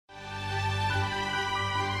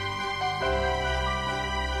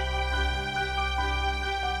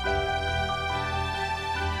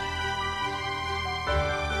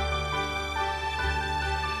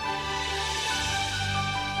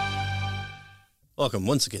Welcome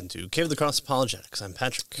once again to Cave of the Cross Apologetics. I'm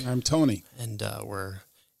Patrick. I'm Tony. And we're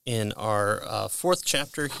in our fourth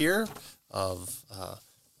chapter here of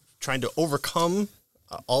trying to overcome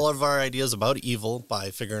all of our ideas about evil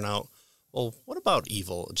by figuring out, well, what about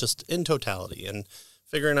evil just in totality? And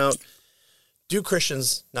figuring out, do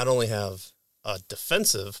Christians not only have a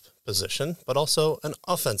defensive position, but also an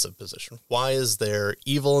offensive position? Why is there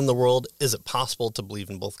evil in the world? Is it possible to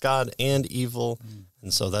believe in both God and evil?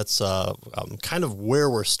 And so that's kind of where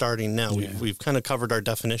we're starting now. Yeah. We've kind of covered our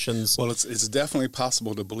definitions. Well, it's definitely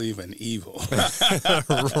possible to believe in evil.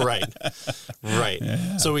 Right.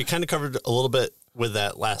 Yeah. So we kind of covered a little bit with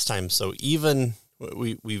that last time. So even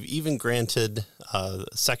we've even granted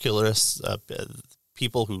secularists,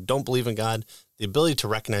 people who don't believe in God, the ability to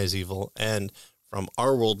recognize evil. And from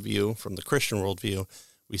our worldview, from the Christian worldview,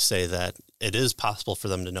 we say that it is possible for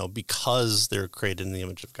them to know because they're created in the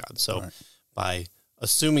image of God. So by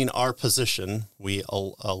assuming our position, we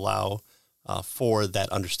allow for that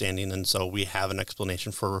understanding. And so we have an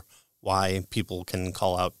explanation for why people can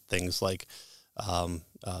call out things like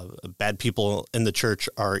bad people in the church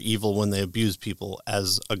are evil when they abuse people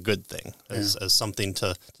as a good thing, as something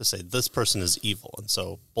to say this person is evil. And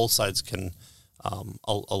so both sides can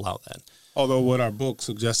allow that. Although what our book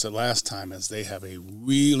suggested last time is they have a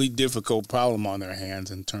really difficult problem on their hands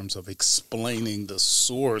in terms of explaining the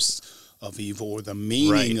source of evil or the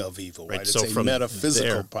meaning of evil, right? It's a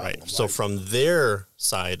metaphysical problem. Right. So from their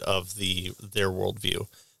side of their worldview,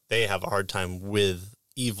 they have a hard time with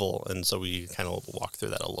evil, and so we kind of walk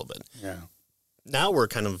through that a little bit. Yeah. Now we're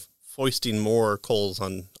kind of foisting more coals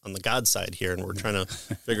on the God side here, and we're trying to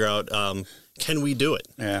figure out, can we do it?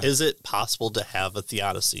 Yeah. Is it possible to have a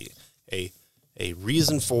theodicy, a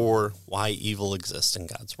reason for why evil exists in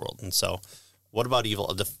God's world? And so what about evil?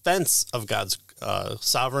 A defense of God's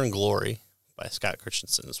sovereign glory by Scott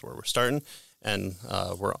Christensen is where we're starting. And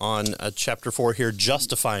we're on chapter 4 here,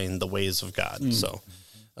 justifying the ways of God. So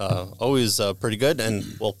always pretty good.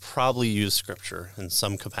 And we'll probably use scripture in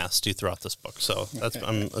some capacity throughout this book. So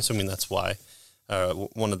I'm assuming that's why,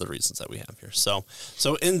 one of the reasons that we have here. So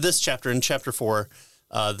in this chapter, in chapter 4,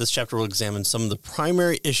 this chapter will examine some of the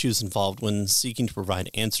primary issues involved when seeking to provide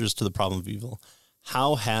answers to the problem of evil.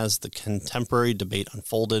 How has the contemporary debate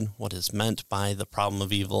unfolded? What is meant by the problem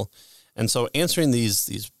of evil? And so answering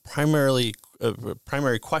these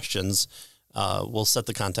primary questions will set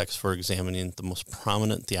the context for examining the most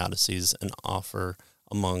prominent theodicies and offer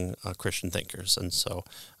among Christian thinkers. And so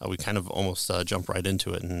we kind of almost jump right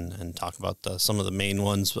into it and talk about some of the main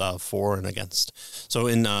ones for and against. So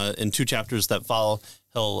in 2 chapters that follow,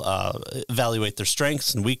 he'll evaluate their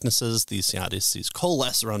strengths and weaknesses. These theodicies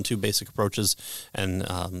coalesce around 2 basic approaches, and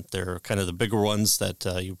they're kind of the bigger ones that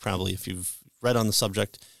you probably, if you've read on the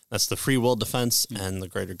subject, that's the free will defense and the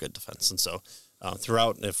greater good defense. And so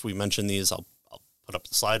throughout, if we mention these, I'll put up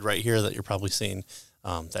the slide right here that you're probably seeing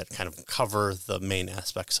that kind of cover the main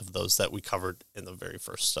aspects of those that we covered in the very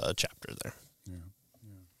first chapter there. Yeah.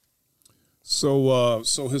 So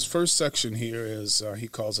his first section here is, he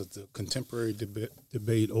calls it the contemporary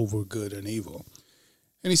debate over good and evil.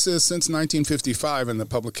 And he says, since 1955 and the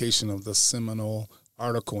publication of the seminal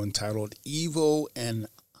article entitled Evil and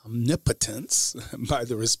Omnipotence by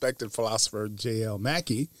the respected philosopher J.L.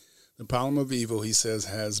 Mackie, the problem of evil, he says,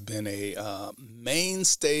 has been a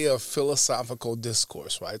mainstay of philosophical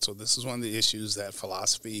discourse, right? So this is one of the issues that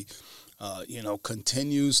philosophy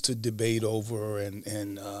continues to debate over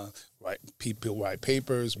and people write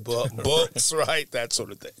papers, books, right, that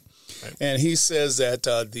sort of thing. Right. And he says that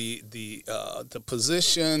the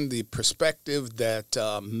position, the perspective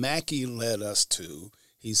that Mackie led us to,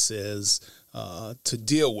 he says, to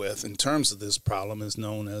deal with in terms of this problem is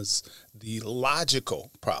known as the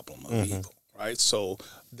logical problem of evil, right? So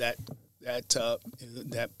that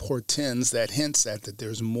portends, that hints at that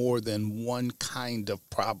there's more than one kind of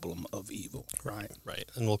problem of evil, right? Right,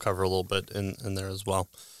 and we'll cover a little bit in there as well.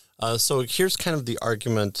 So here's kind of the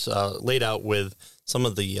argument laid out with some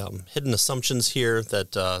of the hidden assumptions here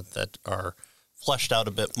that are fleshed out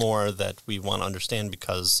a bit more that we want to understand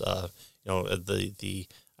because the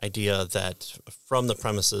idea that from the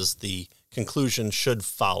premises the conclusion should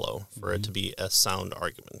follow for it to be a sound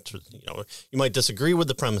argument. You might disagree with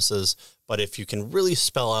the premises, but if you can really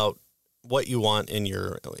spell out what you want in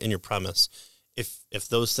your premise, if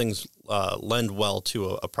those things lend well to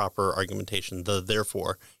a proper argumentation, the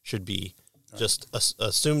therefore should be just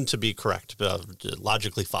assumed to be correct,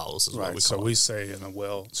 logically follows is what we call it. So we say in a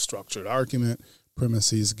well-structured argument,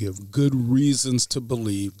 premises give good reasons to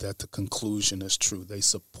believe that the conclusion is true. They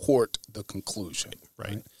support the conclusion.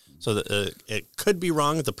 Right. So it could be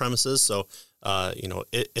wrong, the premises. So,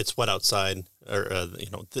 it's wet outside. or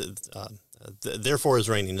therefore is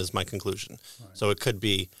raining is my conclusion. Right. So it could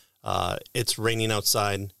be it's raining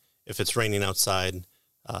outside. If it's raining outside,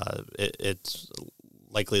 it's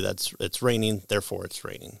likely it's raining. Therefore, it's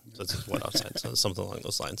raining. So that's what outside. So something along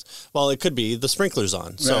those lines. Well, it could be the sprinklers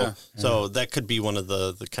on. So that could be one of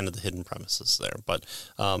the kind of the hidden premises there. But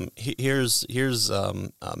here's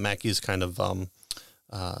Mackey's kind of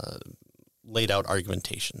laid out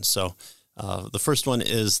argumentation. So the first one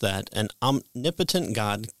is that an omnipotent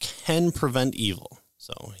God can prevent evil.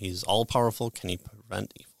 So he's all powerful. Can he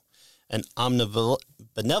prevent evil? An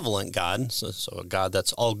omnibenevolent God, so a God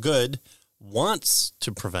that's all good, wants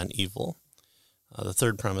to prevent evil. The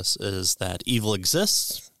third premise is that evil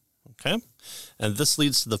exists. Okay. And this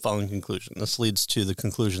leads to the following conclusion. This leads to the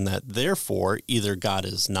conclusion that therefore either God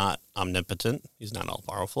is not omnipotent, he's not all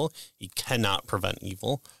powerful, he cannot prevent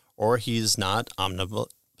evil, or he's not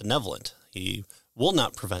omnibenevolent. He will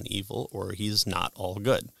not prevent evil, or he's not all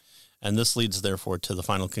good. And this leads, therefore, to the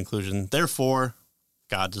final conclusion. Therefore,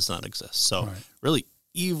 God does not exist. So really,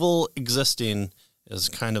 evil existing is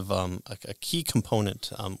kind of a key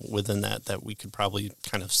component within that we could probably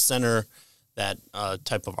kind of center that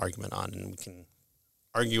type of argument on, and we can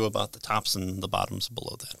argue about the tops and the bottoms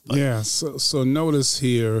below that. But yeah, so notice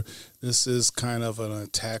here, this is kind of an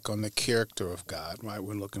attack on the character of God, right?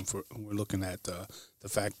 We're looking at the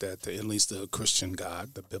fact that at least the Christian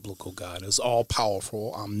God, the biblical God, is all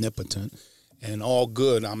powerful, omnipotent, and all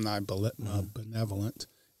good, omnibenevolent.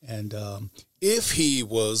 And if he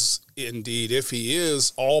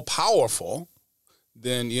is all powerful,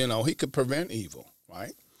 then he could prevent evil,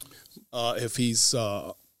 right? If he's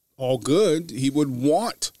all good, he would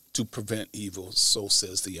want to prevent evil, so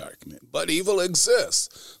says the argument. But evil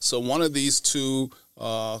exists. So one of these two,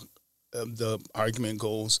 the argument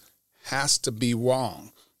goes, has to be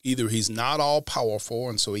wrong. Either he's not all powerful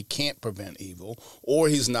and so he can't prevent evil, or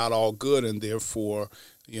he's not all good and therefore,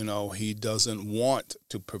 he doesn't want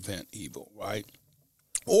to prevent evil, right?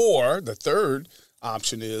 Or the third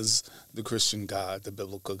option is the Christian God, the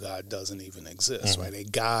biblical God, doesn't even exist, right? A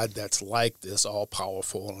God that's like this, all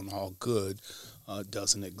powerful and all good,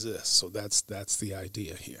 doesn't exist. So that's the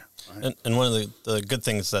idea here. Right? And one of the good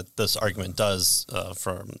things that this argument does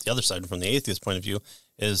from the other side, from the atheist point of view,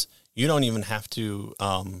 is you don't even have to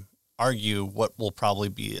argue what will probably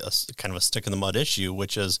be a kind of a stick in the mud issue,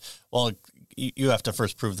 which is, well, you have to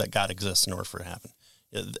first prove that God exists in order for it to happen.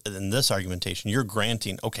 In this argumentation, you're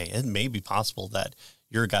granting, okay, it may be possible that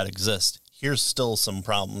your God exists. Here's still some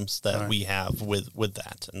problems that we have with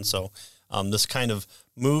that. And so this kind of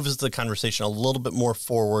moves the conversation a little bit more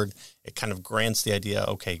forward. It kind of grants the idea,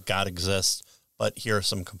 okay, God exists, but here are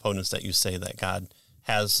some components that you say that God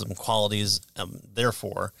has some qualities.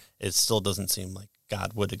 Therefore, it still doesn't seem like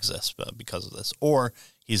God would exist because of this. Or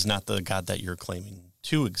he's not the God that you're claiming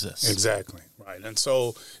to exist. Exactly. Right. And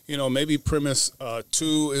so, maybe premise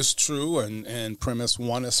 2 is true and premise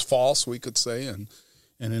 1 is false, we could say. And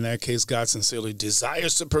in that case, God sincerely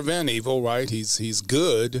desires to prevent evil, right? He's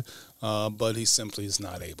good, but he simply is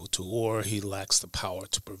not able to, or he lacks the power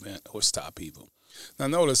to prevent or stop evil. Now,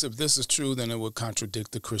 notice, if this is true, then it would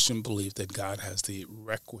contradict the Christian belief that God has the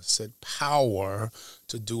requisite power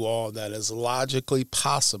to do all that is logically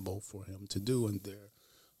possible for him to do. And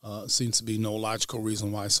there seems to be no logical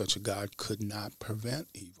reason why such a God could not prevent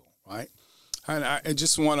evil, right? And I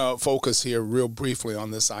just want to focus here real briefly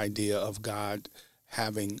on this idea of God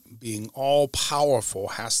being all powerful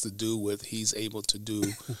has to do with he's able to do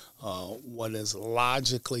what is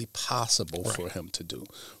logically possible for him to do,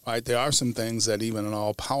 right? There are some things that even an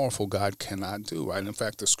all powerful God cannot do, right? In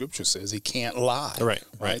fact, the scripture says he can't lie,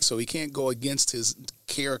 right? So he can't go against his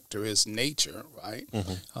character, his nature, right?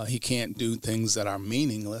 He can't do things that are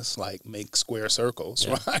meaningless, like make square circles,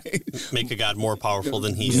 right? Make a God more powerful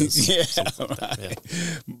than he is.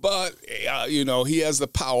 But, he has the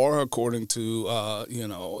power, according to,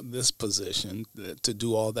 this position, to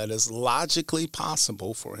do all that is logically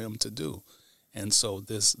possible for him to do. And so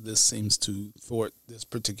this seems to thwart, this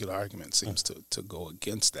particular argument seems to go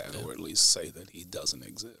against that, or at least say that he doesn't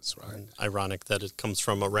exist, right? Ironic that it comes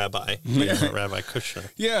from a rabbi, Rabbi Kushner.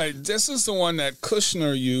 Yeah, this is the one that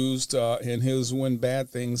Kushner used in his "When Bad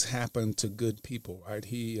Things Happen to Good People," right?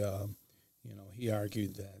 He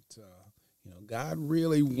argued that God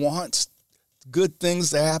really wants good things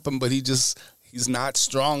to happen, but he's not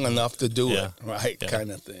strong enough to do it, right? Yeah. Kind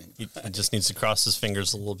of thing. He just needs to cross his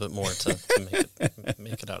fingers a little bit more to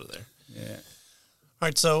make it out of there. Yeah. All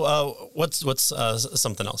right. So what's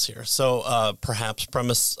something else here? So perhaps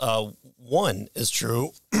premise one is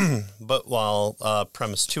true, but while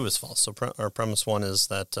premise 2 is false. So premise 1 is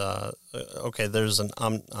that, okay, there's an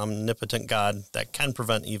omnipotent God that can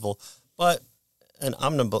prevent evil, but an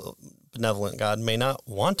omnibenevolent God may not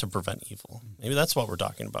want to prevent evil. Maybe that's what we're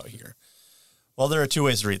talking about here. Well, there are two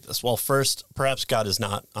ways to read this. Well, first, perhaps God is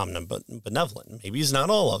not omnibenevolent. Maybe he's not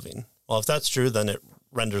all-loving. Well, if that's true, then it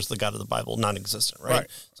renders the God of the Bible non-existent, right?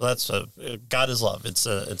 So that's God is love. It's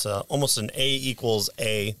almost an A equals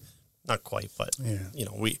A, not quite, but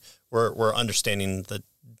we're understanding the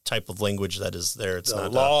type of language that is there. It's the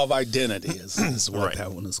not law of identity is what right.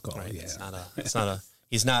 that one is called. Right. Yeah.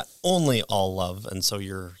 He's not only all love, and so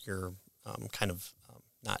you're kind of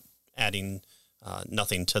not adding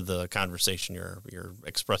nothing to the conversation. You're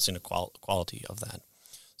expressing a quality of that.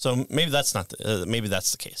 So maybe that's not maybe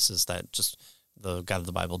that's the case. Is that just the God of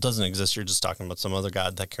the Bible doesn't exist? You're just talking about some other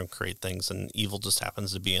God that can create things, and evil just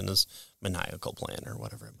happens to be in his maniacal plan or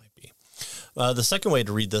whatever it might be. The second way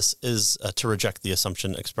to read this is to reject the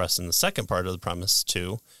assumption expressed in the second part of the premise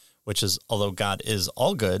 2, which is, although God is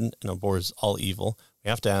all good and abhors all evil, we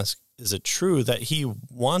have to ask, is it true that he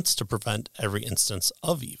wants to prevent every instance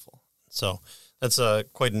of evil? So that's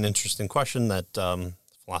quite an interesting question that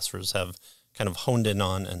philosophers have kind of honed in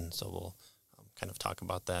on, and so we'll kind of talk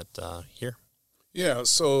about that here. Yeah,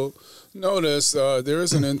 so notice there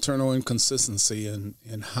is an internal inconsistency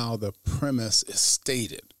in how the premise is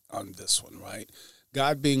stated on this one, right?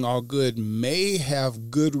 God being all good may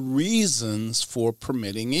have good reasons for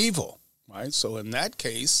permitting evil, right? So in that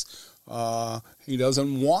case, he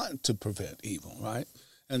doesn't want to prevent evil, right?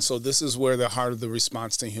 And so this is where the heart of the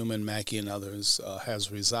response to Hume, Mackey, and others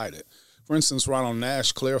has resided. For instance, Ronald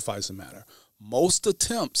Nash clarifies the matter. Most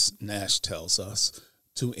attempts, Nash tells us,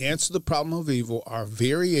 to answer the problem of evil are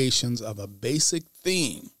variations of a basic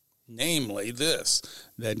theme, namely this,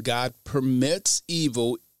 that God permits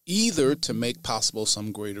evil either to make possible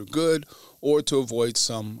some greater good or to avoid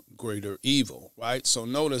some greater evil, right? So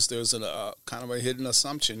notice there's a kind of a hidden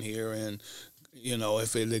assumption here, and,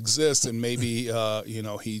 if it exists, and maybe,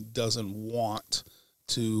 he doesn't want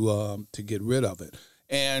to get rid of it.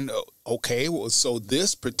 And, okay, well, so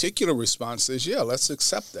this particular response says, yeah, let's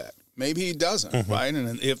accept that. Maybe he doesn't, right?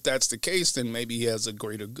 And if that's the case, then maybe he has a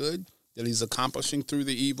greater good that he's accomplishing through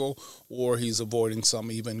the evil, or he's avoiding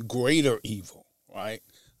some even greater evil, right,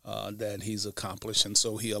 that he's accomplished, and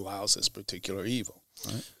so he allows this particular evil.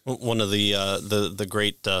 Right? One of the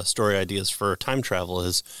great story ideas for time travel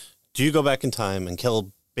is, do you go back in time and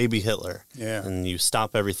kill baby Hitler? Yeah. And you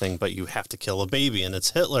stop everything, but you have to kill a baby, and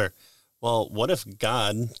it's Hitler. Well, what if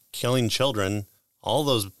God killing children, all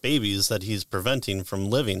those babies that he's preventing from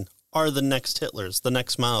living, are the next Hitlers, the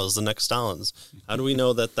next Maos, the next Stalins? How do we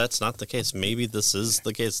know that that's not the case? Maybe this is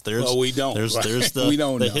the case. We don't. There's the we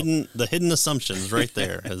don't know. hidden assumptions right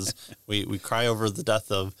there. As we cry over the death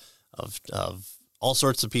of all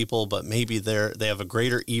sorts of people, but maybe they have a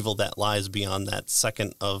greater evil that lies beyond that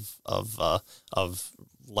second of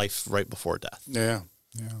life right before death. Yeah.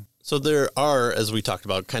 So there are, as we talked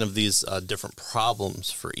about, kind of these different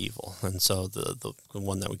problems for evil. And so the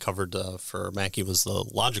one that we covered for Mackey was the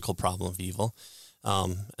logical problem of evil.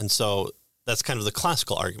 And so that's kind of the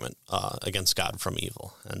classical argument against God from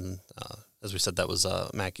evil. And as we said, that was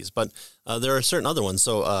Mackey's. But there are certain other ones.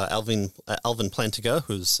 So Alvin Plantinga,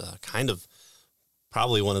 who's kind of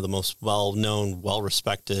probably one of the most well-known,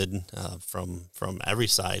 well-respected from every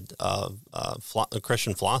side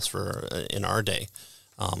Christian philosopher in our day.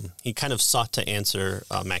 He kind of sought to answer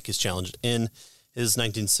Mackey's challenge in his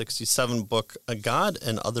 1967 book, A God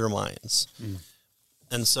and Other Minds.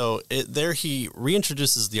 And so there he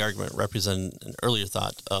reintroduces the argument representing an earlier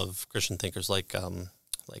thought of Christian thinkers like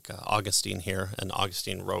Augustine here. And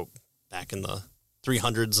Augustine wrote back in the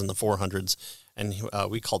 300s and the 400s, and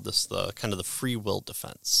we called this the kind of the free will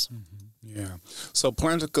defense. Yeah. So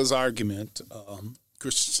Plantinga's argument,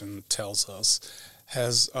 Christian tells us,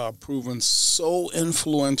 has proven so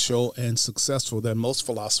influential and successful that most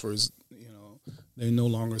philosophers, they no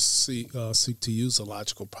longer seek to use the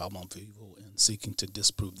logical problem of evil in seeking to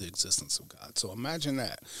disprove the existence of God. So imagine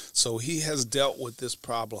that. So he has dealt with this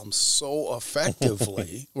problem so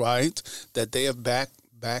effectively, right, that they have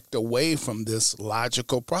backed away from this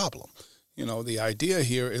logical problem. The idea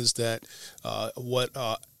here is that what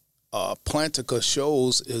Plantinga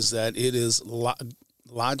shows is that it is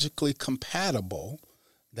logically compatible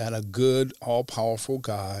that a good, all-powerful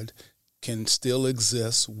God can still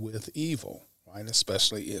exist with evil, right?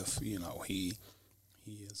 Especially if, he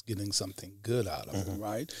is getting something good out of it,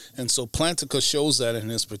 right? And so Plantinga shows that in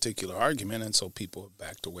his particular argument, and so people have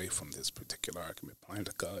backed away from this particular argument.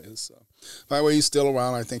 Plantinga is, by the way, he's still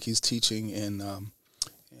around. I think he's teaching in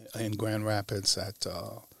in Grand Rapids at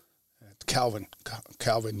Calvin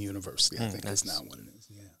University, I think that's now what it is.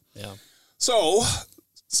 Yeah. So,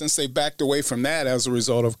 since they backed away from that as a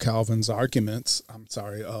result of Plantinga's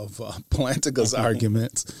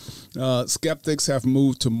arguments, skeptics have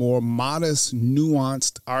moved to more modest,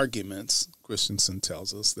 nuanced arguments, Christensen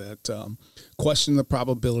tells us, that question the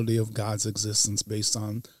probability of God's existence based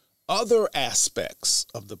on other aspects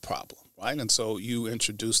of the problem, right? And so you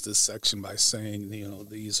introduced this section by saying,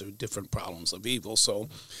 these are different problems of evil. So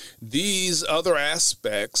these other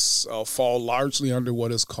aspects fall largely under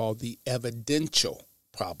what is called the evidential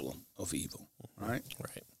problem of evil, right?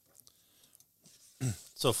 Right.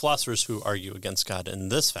 So philosophers who argue against God in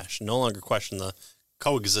this fashion no longer question the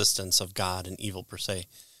coexistence of God and evil per se,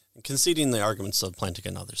 conceding the arguments of Plantinga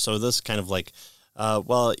and others. So this kind of like,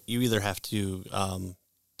 you either have to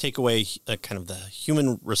take away kind of the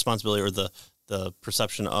human responsibility or the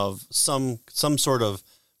perception of some sort of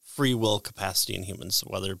free will capacity in humans,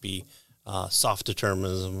 whether it be soft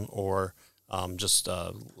determinism or just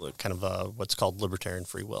kind of what's called libertarian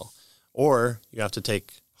free will. Or you have to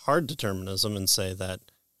take hard determinism and say that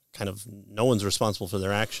kind of no one's responsible for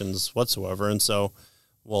their actions whatsoever. And so,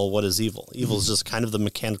 well, what is evil? Evil is just kind of the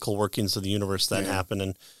mechanical workings of the universe that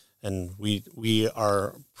happen. And we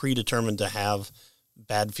are predetermined to have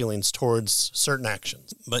bad feelings towards certain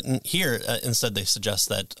actions. But here, instead, they suggest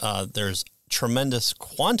that there's tremendous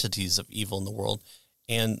quantities of evil in the world,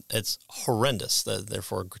 and it's horrendous.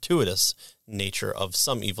 Therefore, gratuitous nature of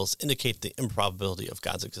some evils indicate the improbability of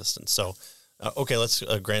God's existence. So, let's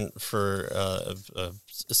grant for the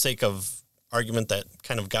sake of argument that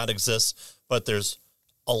kind of God exists, but there's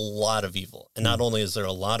a lot of evil. And not only is there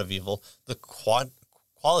a lot of evil, the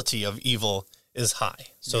quality of evil is high.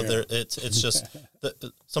 So it's just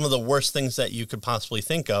some of the worst things that you could possibly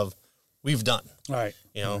think of, we've done. Right.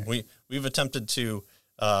 We've attempted to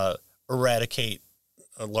eradicate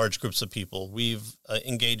large groups of people. We've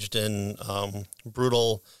engaged in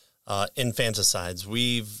brutal infanticides.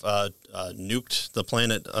 We've nuked the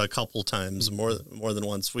planet a couple times, more than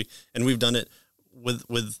once. We've done it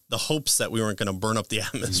with the hopes that we weren't going to burn up the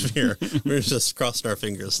atmosphere. We were just crossing our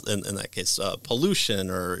fingers in that case. Pollution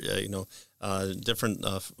or different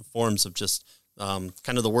forms of just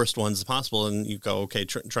kind of the worst ones possible. And you go, okay,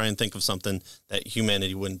 try and think of something that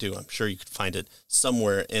humanity wouldn't do. I'm sure you could find it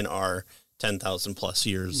somewhere in our 10,000 plus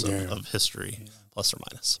years of history, plus or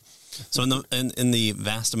minus. So in the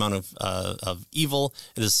vast amount of evil,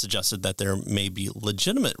 it is suggested that there may be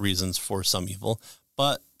legitimate reasons for some evil,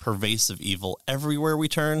 but pervasive evil everywhere we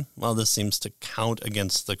turn, well, this seems to count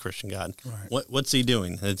against the Christian God. Right. What's he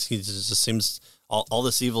doing? He just seems all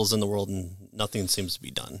this evil is in the world and nothing seems to be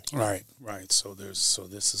done. Right. So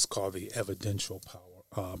this is called the evidential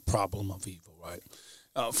problem of evil. Right.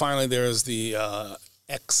 Finally, there is the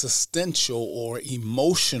existential or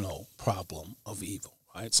emotional problem of evil.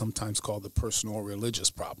 Right, sometimes called the personal or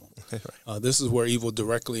religious problem. This is where evil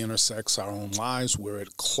directly intersects our own lives, where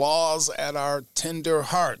it claws at our tender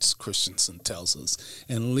hearts, Christensen tells us,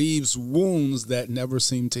 and leaves wounds that never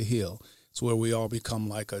seem to heal. It's where we all become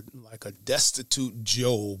like a destitute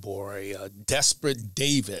Job or a desperate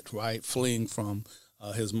David, right, fleeing from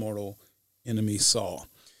his mortal enemy Saul.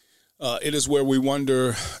 It is where we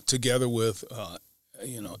wonder, together with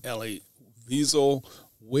Elie Wiesel,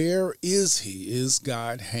 where is he? Is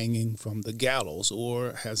God hanging from the gallows,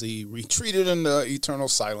 or has he retreated into eternal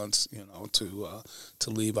silence, to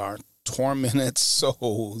leave our tormented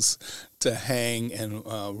souls to hang and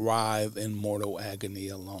writhe in mortal agony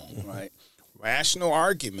alone, right? Rational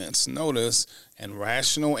arguments, notice, and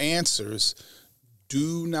rational answers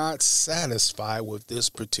do not satisfy with this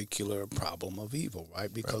particular problem of evil,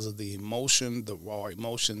 right? Because of the emotion, the raw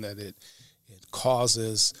emotion that it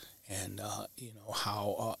causes, and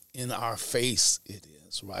how in our face it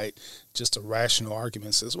is, right? Just a rational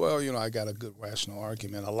argument says, well, I got a good rational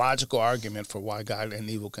argument, a logical argument for why God and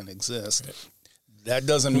evil can exist. Right. That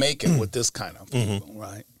doesn't make it with this kind of evil,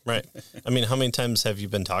 right? Right. I mean, how many times have you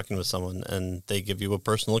been talking with someone and they give you a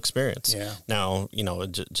personal experience? Yeah. Now,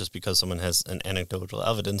 just because someone has an anecdotal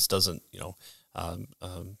evidence doesn't,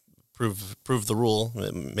 prove the rule.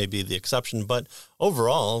 It may be the exception, but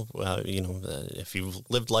overall, if you've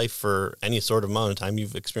lived life for any sort of amount of time,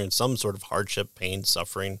 you've experienced some sort of hardship, pain,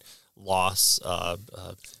 suffering, loss,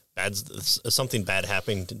 something bad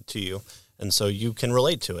happening to you, and so you can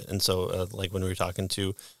relate to it. And so, like when we were talking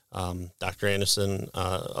to Dr. Anderson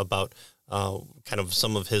about kind of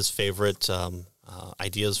some of his favorite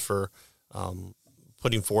ideas for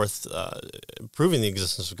putting forth, proving the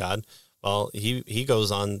existence of God. Well, he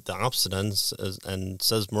goes on the opposite end and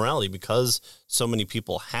says morality, because so many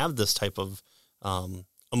people have this type of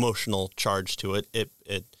emotional charge to it.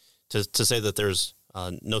 To say that there's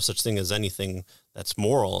no such thing as anything that's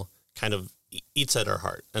moral kind of eats at our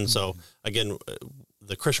heart. And so, again,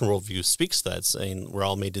 the Christian worldview speaks to that, saying we're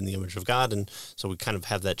all made in the image of God. And so we kind of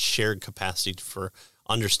have that shared capacity for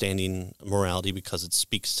understanding morality because it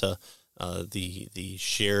speaks to the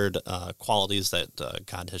shared qualities that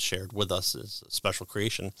God has shared with us as a special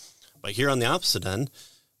creation. But here on the opposite end,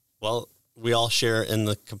 well, we all share in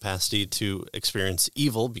the capacity to experience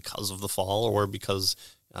evil because of the fall or because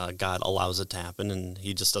God allows it to happen, and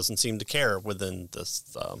he just doesn't seem to care within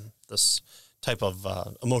this this type of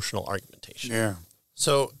emotional argumentation. Yeah.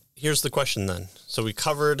 So here's the question then. So we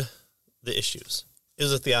covered the issues.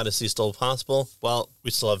 Is a theodicy still possible? Well, we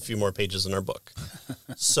still have a few more pages in our book.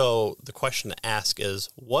 So the question to ask is,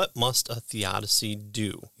 what must a theodicy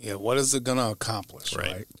do? Yeah, what is it going to accomplish,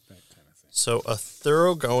 right? That kind of thing. So a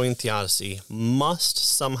thoroughgoing theodicy must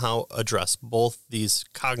somehow address both these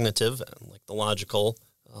cognitive, like the logical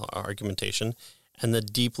argumentation, and the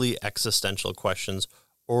deeply existential questions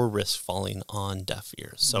or risk falling on deaf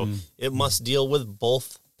ears. So it must deal with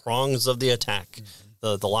both prongs of the attack.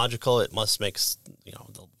 The logical, it must make,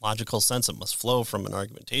 the logical sense. It must flow from an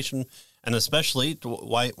argumentation. And especially,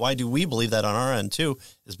 why do we believe that on our end too,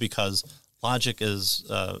 is because logic is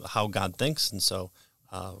how God thinks. And so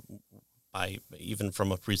even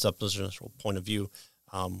from a presuppositional point of view,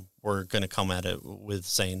 we're going to come at it with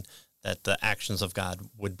saying that the actions of God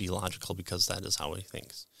would be logical because that is how he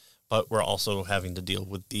thinks. But we're also having to deal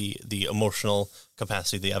with the emotional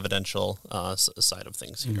capacity, the evidential side of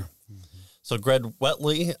things here. So Greg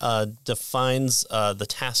Wheatley defines the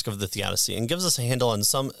task of the theodicy and gives us a handle on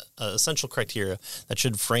some essential criteria that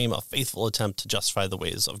should frame a faithful attempt to justify the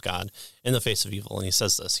ways of God in the face of evil. And he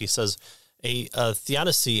says this. He says, a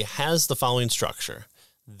theodicy has the following structure.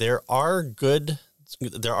 There are goods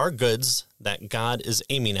that God is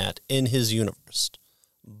aiming at in his universe.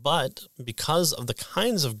 But because of the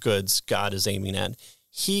kinds of goods God is aiming at,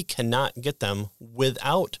 he cannot get them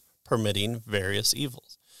without permitting various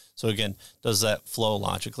evils. So again, does that flow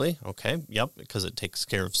logically? Okay, yep, because it takes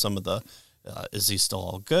care of some of the, is he still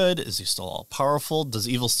all good? Is he still all powerful? Does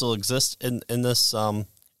evil still exist in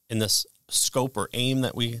this scope or aim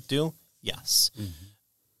that we do? Yes.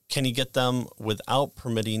 Can he get them without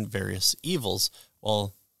permitting various evils?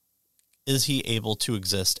 Well, is he able to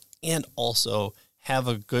exist and also have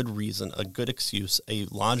a good reason, a good excuse, a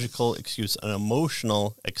logical excuse, an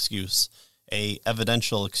emotional excuse, a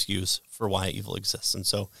evidential excuse for why evil exists? And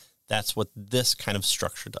so that's what this kind of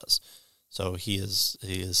structure does. So he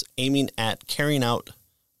is aiming at carrying out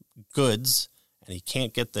goods, and he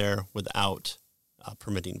can't get there without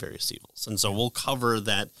permitting various evils. And so we'll cover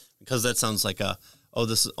that because that sounds like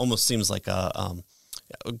this almost seems like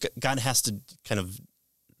God has to kind of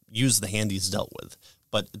use the hand he's dealt with.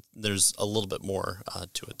 But there's a little bit more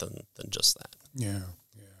to it than just that. Yeah.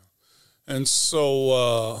 And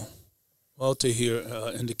so Walter here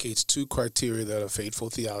indicates two criteria that a faithful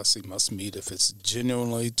theodicy must meet if it's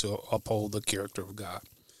genuinely to uphold the character of God.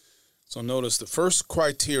 So notice the first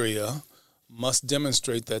criteria must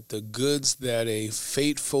demonstrate that the goods that a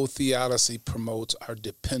faithful theodicy promotes are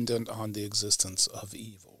dependent on the existence of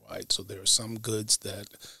evil, right? So there are some goods that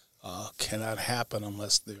cannot happen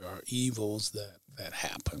unless there are evils that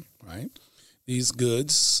happen, right? These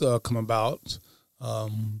goods come about.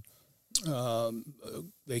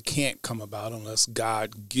 They can't come about unless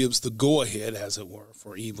God gives the go-ahead, as it were,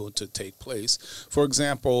 for evil to take place. For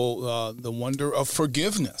example, the wonder of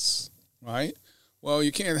forgiveness, right? Well,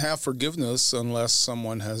 you can't have forgiveness unless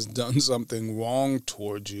someone has done something wrong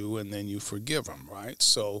towards you and then you forgive them, right?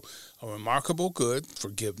 So a remarkable good,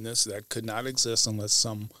 forgiveness, that could not exist unless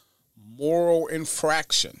some moral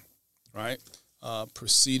infraction, right,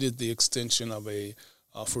 preceded the extension of a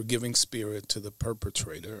forgiving spirit to the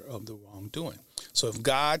perpetrator of the wrongdoing. So if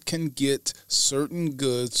God can get certain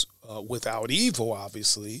goods without evil,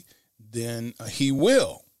 obviously, then he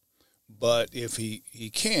will. But if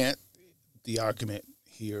he can't, the argument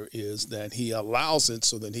here is that he allows it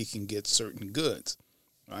so that he can get certain goods,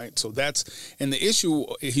 right? So and the issue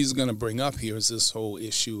he's going to bring up here is this whole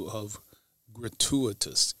issue of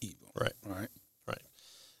gratuitous evil. Right.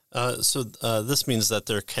 So this means that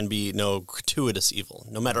there can be no gratuitous evil,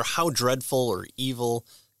 no matter how dreadful or evil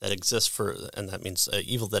that exists and that means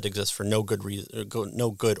evil that exists for no good reason, no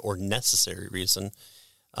good or necessary reason.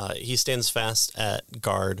 He stands fast at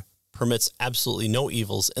guard, permits absolutely no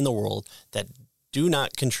evils in the world that do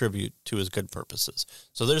not contribute to his good purposes.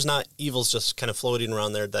 So there's not evils just kind of floating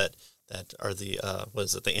around there that are the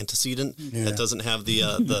the antecedent that doesn't have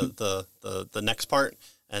the next part,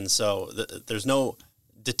 and so there's no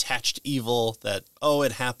detached evil that, oh,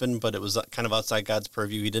 it happened, but it was kind of outside God's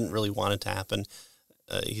purview. He didn't really want it to happen.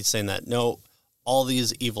 He's saying that, no, all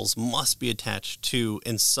these evils must be attached to,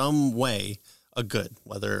 in some way, a good,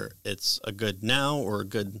 whether it's a good now or a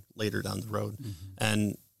good later down the road.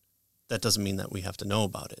 And that doesn't mean that we have to know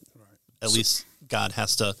about it. Right. At least God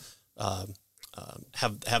has to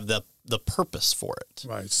have the purpose for it.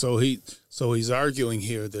 Right. So he's arguing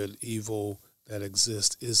here that evil that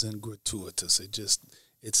exists isn't gratuitous.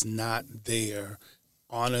 It's not there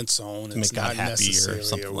on its own. It's not necessary or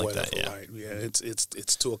something like whatever. that. Yeah. Right. Yeah.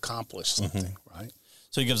 It's to accomplish something. Right.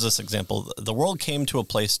 So he gives this example. The world came to a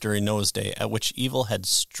place during Noah's day at which evil had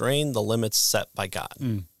strained the limits set by God.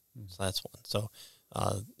 So that's one. So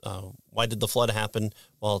why did the flood happen?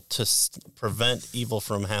 Well, to prevent evil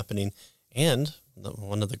from happening. And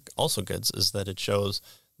one of the also goods is that it shows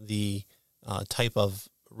the type of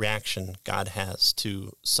reaction God has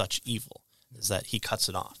to such evil, is that he cuts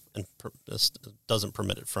it off and doesn't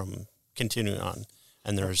permit it from continuing on,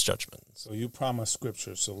 and there is judgment. So you promised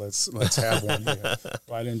scripture, so let's have one here.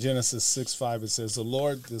 Right, in Genesis 6:5 it says, the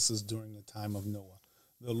Lord, this is during the time of Noah,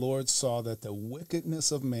 the Lord saw that the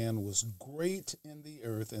wickedness of man was great in the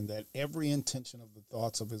earth, and that every intention of the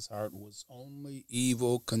thoughts of his heart was only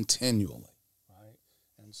evil continually. Right?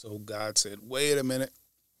 And so God said, wait a minute,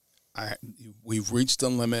 we've reached the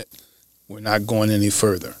limit. We're not going any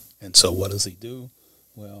further. And so what does he do?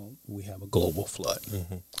 Well, we have a global flood.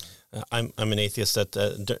 I'm an atheist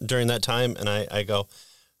during that time, and I go,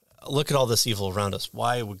 look at all this evil around us.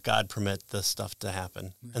 Why would God permit this stuff to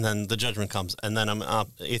happen? And then the judgment comes. And then I'm an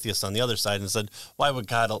atheist on the other side and said, why would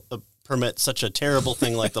God permit such a terrible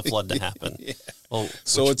thing like the flood to happen? Well,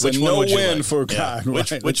 so it's a no-win for God.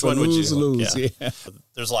 Right? Which one would you lose? Yeah.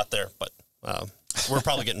 There's a lot there, but we're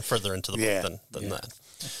probably getting further into the book than that.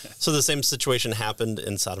 So the same situation happened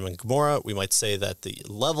in Sodom and Gomorrah. We might say that the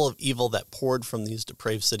level of evil that poured from these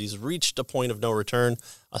depraved cities reached a point of no return,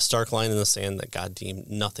 a stark line in the sand that God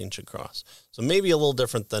deemed nothing should cross. So maybe a little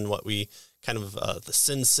different than what we kind of the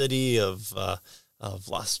Sin City of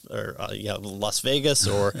Las Vegas,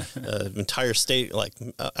 or entire state, like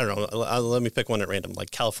I don't know. Let me pick one at random,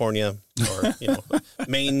 like California or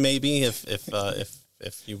Maine, maybe if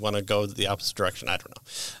you want to go the opposite direction. I don't know.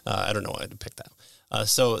 I don't know why to pick that.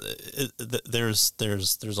 So there's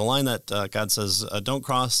a line that God says don't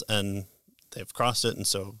cross, and they've crossed it, and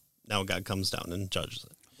so now God comes down and judges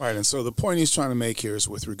it. Right, and so the point he's trying to make here is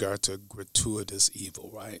with regard to gratuitous evil,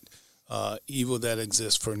 right? Evil that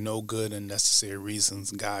exists for no good and necessary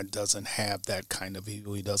reasons. God doesn't have that kind of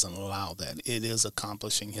evil. He doesn't allow that. It is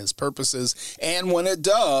accomplishing his purposes, and when it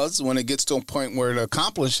gets to a point where it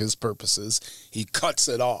accomplishes his purposes, he cuts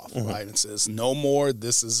it off, right, and says, no more,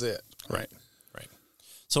 this is it. Right.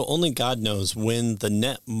 So only God knows when the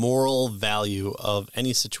net moral value of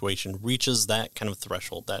any situation reaches that kind of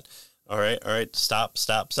threshold that, all right, stop.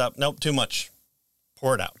 Nope, too much.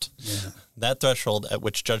 Pour it out. Yeah. That threshold at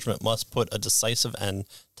which judgment must put a decisive end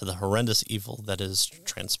to the horrendous evil that is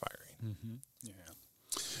transpiring.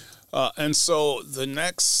 Yeah. And so the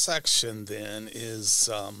next section then is...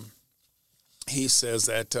 he says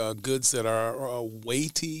that goods that are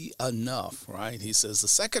weighty enough, right? He says the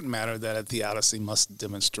second matter that a theodicy must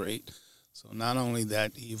demonstrate. So not only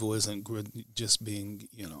that evil isn't just being,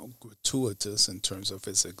 gratuitous in terms of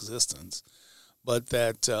its existence, but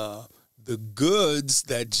that the goods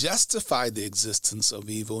that justify the existence of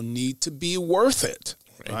evil need to be worth it,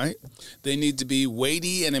 right? They need to be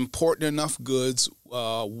weighty and important enough goods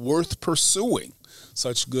worth pursuing.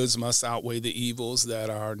 Such goods must outweigh the evils that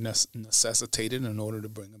are necessitated in order to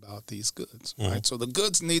bring about these goods, right? So the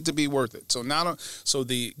goods need to be worth it. So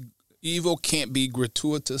the evil can't be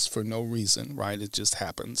gratuitous for no reason, right? It just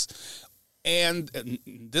happens. And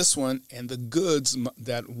this one, and the goods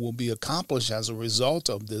that will be accomplished as a result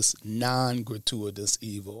of this non-gratuitous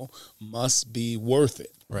evil must be worth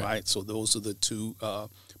it, right? So those are the two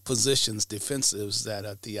positions, defensives, that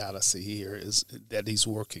a theodicy here is that he's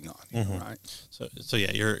working on, right? So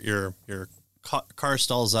yeah, your car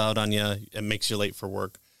stalls out on you, it makes you late for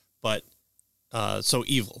work, but so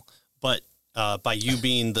evil. But by you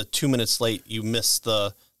being the 2 minutes late, you miss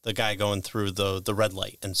the guy going through the red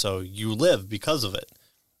light, and so you live because of it.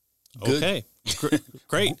 Good. Okay,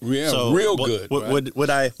 great. Yeah, so real good. Right?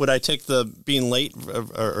 Would I take the being late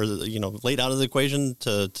or late out of the equation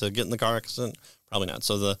to get in the car accident? Probably not.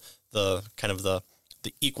 So the kind of the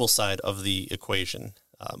equal side of the equation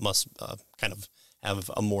must kind of have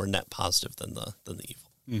a more net positive than the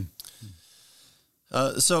evil.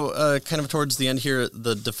 So kind of towards the end here,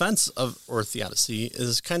 the defense of or theodicy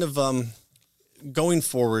is kind of going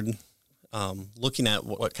forward looking at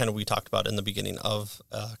what kind of we talked about in the beginning of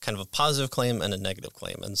kind of a positive claim and a negative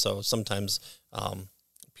claim. And so sometimes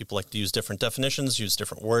people like to use different definitions, use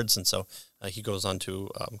different words. And so he goes on to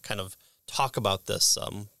kind of talk about this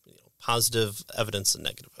positive evidence and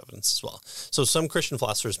negative evidence as well. So some Christian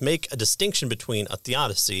philosophers make a distinction between a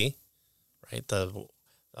theodicy, right,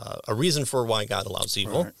 a reason for why God allows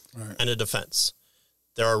evil, right. and a defense.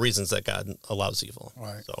 There are reasons that God allows evil.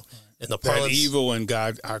 Right. So in the that evil and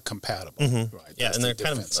God are compatible. Mm-hmm. Right. Yeah, and they're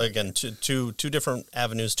kind of, again, two different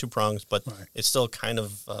avenues, two prongs, but it's still kind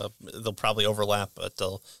of, they'll probably overlap, but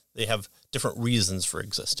they have different reasons for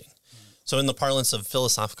existing. So in the parlance of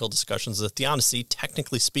philosophical discussions, the theodicy,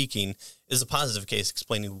 technically speaking, is a positive case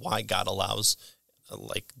explaining why God allows,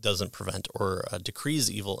 doesn't prevent or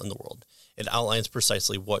decrees evil in the world. It outlines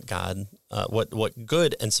precisely what God, what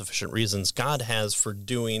good and sufficient reasons God has for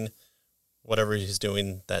doing whatever he's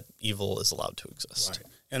doing that evil is allowed to exist.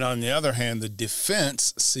 Right. And on the other hand, the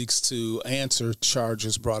defense seeks to answer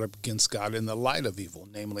charges brought up against God in the light of evil,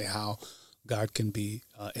 namely how God can be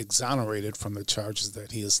exonerated from the charges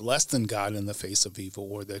that he is less than God in the face of evil,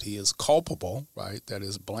 or that he is culpable, right, that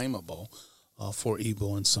is blamable for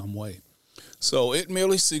evil in some way. So it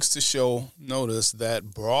merely seeks to show, notice,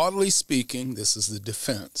 that broadly speaking, this is the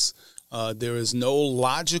defense, there is no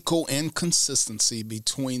logical inconsistency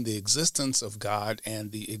between the existence of God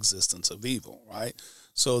and the existence of evil, right?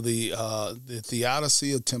 So the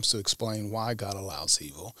theodicy attempts to explain why God allows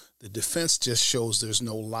evil. The defense just shows there's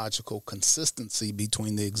no logical consistency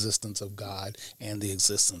between the existence of God and the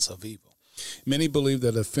existence of evil. Many believe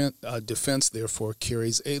that a defense, therefore,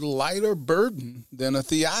 carries a lighter burden than a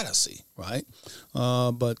theodicy, right?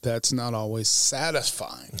 But that's not always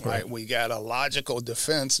satisfying, right? We got a logical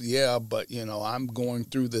defense, yeah, but, I'm going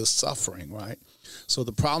through this suffering, right? So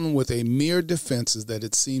the problem with a mere defense is that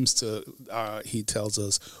it seems to, he tells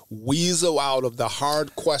us, weasel out of the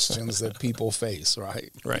hard questions that people face, right?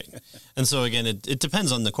 Right. And so, again, it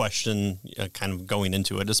depends on the question kind of going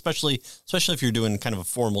into it, especially if you're doing kind of a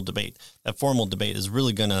formal debate. That formal debate is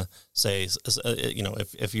really going to say,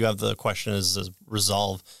 if you have the question as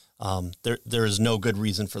resolve, there is no good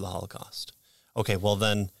reason for the Holocaust. Okay, well,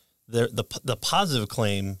 then the positive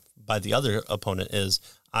claim by the other opponent is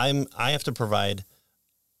I have to provide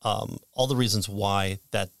all the reasons why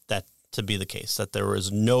that to be the case, that there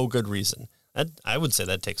is no good reason. I would say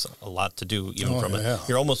that takes a lot to do, even from it.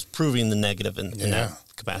 You're almost proving the negative in that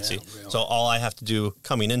capacity. Yeah, really. So all I have to do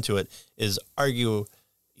coming into it is argue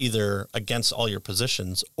either against all your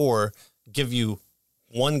positions or give you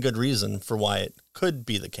one good reason for why it could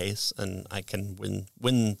be the case, and I can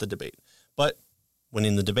win the debate. But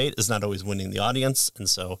winning the debate is not always winning the audience, and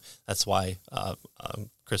so that's why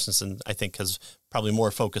Christensen, I think, has probably more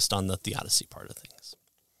focused on the theodicy part of things.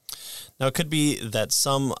 Now, it could be that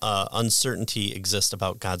some uncertainty exists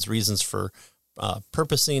about God's reasons for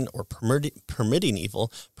purposing or permitting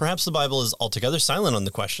evil. Perhaps the Bible is altogether silent on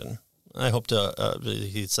the question. I hope to,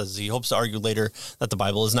 he says he hopes to argue later that the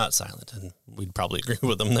Bible is not silent, and we'd probably agree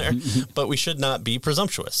with him there, but we should not be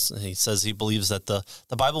presumptuous. He says he believes that the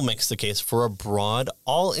Bible makes the case for a broad,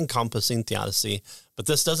 all-encompassing theodicy, but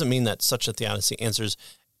this doesn't mean that such a theodicy answers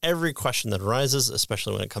every question that arises,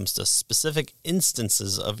 especially when it comes to specific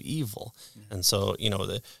instances of evil. And so,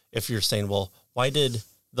 if you're saying, well, why did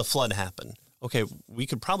the flood happen? Okay, we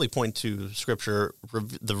could probably point to Scripture,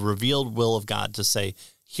 the revealed will of God, to say,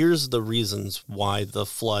 here's the reasons why the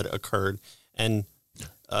flood occurred, and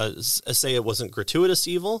say it wasn't gratuitous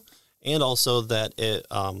evil, and also that it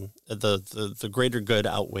the greater good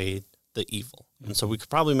outweighed the evil. And so we could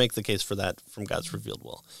probably make the case for that from God's revealed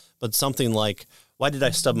will. But something like, why did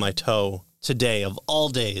I stub my toe today of all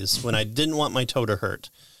days when I didn't want my toe to hurt?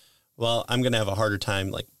 Well, I'm going to have a harder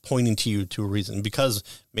time pointing to you to a reason, because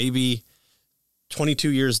maybe 22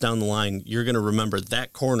 years down the line, you're going to remember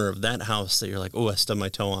that corner of that house that you're like, oh, I stubbed my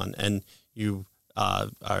toe on. And you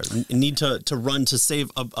need to run to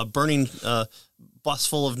save a burning bus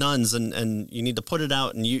full of nuns, and you need to put it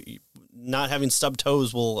out, and you not having stubbed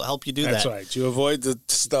toes will help you do that. That's right. You avoid the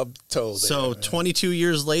stubbed toe. So 22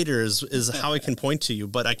 years later is how I can point to you,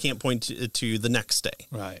 but I can't point to you the next day.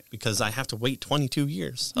 Right. Because I have to wait 22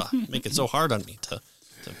 years. Make it so hard on me to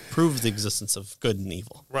prove the existence of good and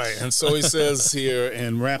evil. Right. And so he says here,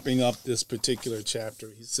 in wrapping up this particular chapter,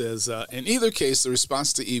 he says, in either case, the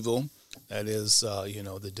response to evil, that is,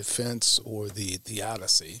 the defense or the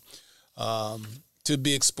theodicy, to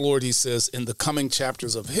be explored, he says, in the coming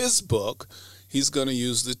chapters of his book, he's going to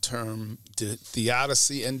use the term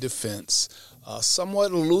theodicy and defense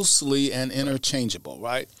somewhat loosely and interchangeable,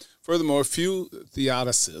 right? Furthermore, few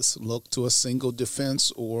theodicists look to a single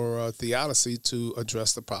defense or a theodicy to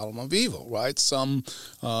address the problem of evil, right? Some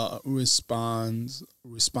responses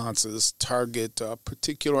target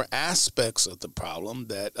particular aspects of the problem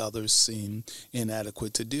that others seem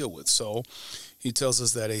inadequate to deal with. So he tells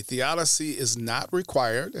us that a theodicy is not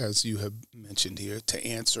required, as you have mentioned here, to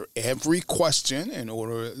answer every question in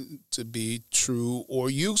order to be true or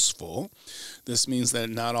useful. This means that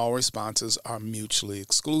not all responses are mutually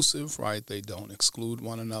exclusive, right? They don't exclude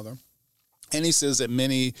one another. And he says that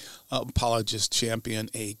many apologists champion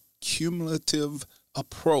a cumulative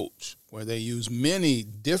approach where they use many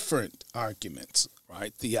different arguments,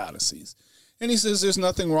 right? Theodicies. And he says there's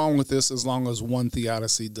nothing wrong with this as long as one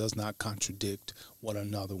theodicy does not contradict what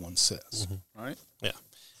another one says, right? Yeah.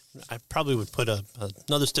 I probably would put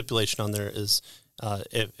another stipulation on there is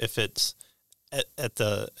if it's at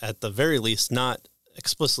the very least not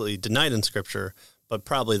explicitly denied in Scripture, but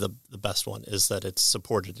probably the best one is that it's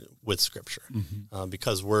supported with Scripture,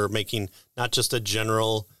 because we're making not just a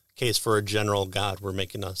general case for a general God, we're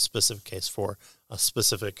making a specific case for a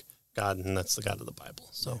specific God, and that's the God of the Bible.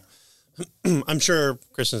 So I'm sure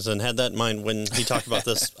Christensen had that in mind when he talked about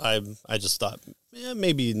this. I just thought,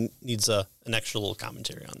 maybe needs an extra little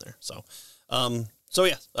commentary on there. So,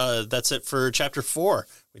 that's it for chapter 4.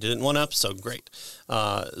 We did it in one episode. Great.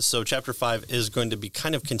 So chapter 5 is going to be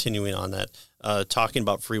kind of continuing on that, talking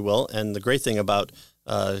about free will. And the great thing about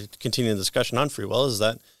continuing the discussion on free will is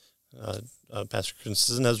that Pastor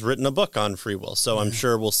Christensen has written a book on free will. So I'm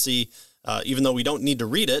sure we'll see, even though we don't need to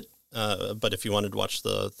read it, but if you wanted to watch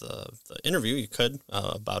the interview, you could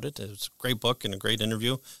about it. It was a great book and a great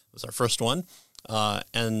interview. It was our first one.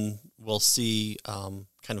 And we'll see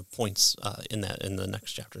kind of points in the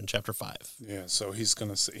next chapter, in chapter 5. Yeah, so he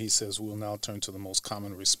says we'll now turn to the most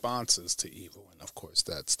common responses to evil, and of course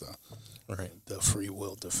that's the free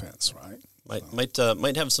will defense, right?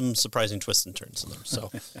 Might have some surprising twists and turns in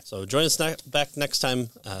there. So join us back next time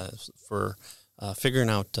for figuring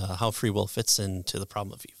out how free will fits into the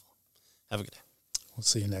problem of evil. Have a good day. We'll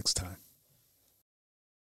see you next time.